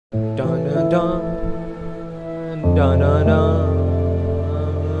Dun dun dun dun dun dun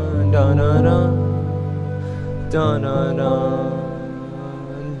dun dun dun dun dun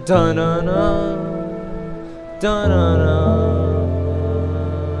dun dun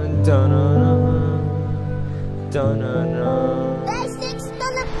dun dun dun.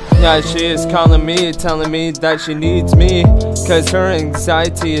 Yeah, she is calling me, telling me that she needs me, cause her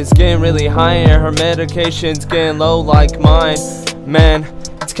anxiety is getting really high and her medication's getting low like mine. Man,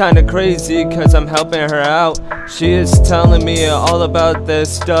 it's kinda crazy cause I'm helping her out. She is telling me all about this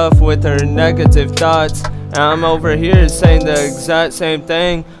stuff with her negative thoughts, and I'm over here saying the exact same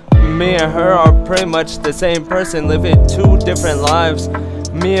thing. Me and her are pretty much the same person, living two different lives.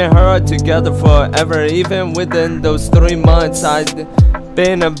 Me and her are together forever. Even within those 3 months I've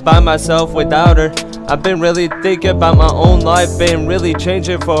been by myself without her. I've been really thinking about my own life, been really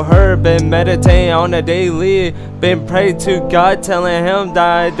changing for her, been meditating on a daily, been praying to God, telling him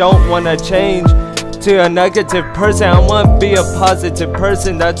that I don't want to change to a negative person. I want to be a positive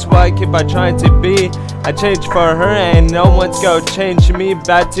person. That's why I keep on trying to be a change for her, and no one's gonna change me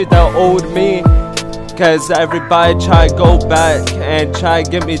back to the old me. Cause everybody try to go back and try to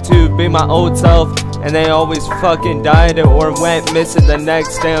get me to be my old self, and they always fucking died or went missing the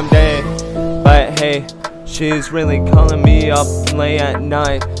next damn day. But hey, she's really calling me up late at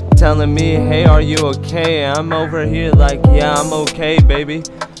night, telling me, hey, are you okay? I'm over here like, yeah, I'm okay, baby.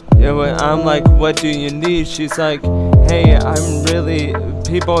 Yeah, I'm like, what do you need? She's like, hey,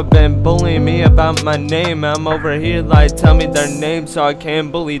 people have been bullying me about my name. I'm over here like, tell me their name so I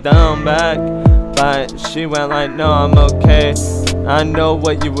can bully them back. But she went like, no, I'm okay. I know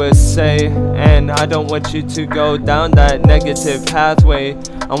what you would say, and I don't want you to go down that negative pathway.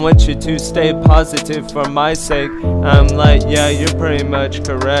 I want you to stay positive for my sake. I'm like, yeah, you're pretty much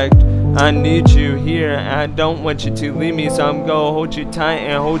correct. I need you here, and I don't want you to leave me, so I'm gonna hold you tight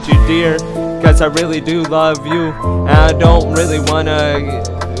and hold you dear, cause I really do love you, and I don't really wanna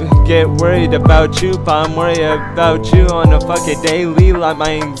get worried about you, but I'm worried about you on a fucking daily. Like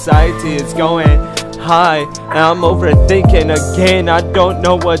my anxiety is going high, and I'm overthinking again. I don't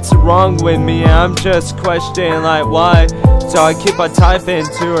know what's wrong with me, I'm just questioning like why. So I keep on typing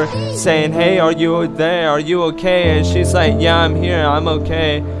to her saying, hey, are you there, are you okay? And she's like, yeah, I'm here, I'm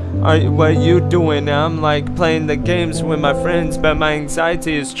okay. What are you doing? And I'm like playing the games with my friends, but my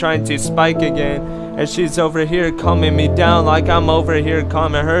anxiety is trying to spike again. And she's over here calming me down like I'm over here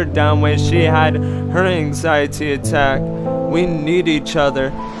calming her down when she had her anxiety attack. We need each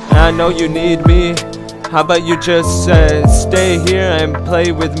other, and I know you need me. How about you just stay here and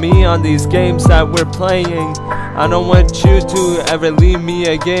play with me on these games that we're playing? I don't want you to ever leave me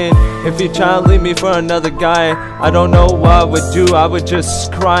again. If you try to leave me for another guy, I don't know what I would do. I would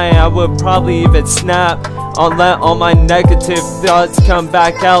just cry. I would probably even snap. I'll let all my negative thoughts come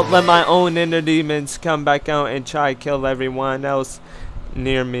back out. Let my own inner demons come back out and try to kill everyone else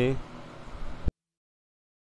near me.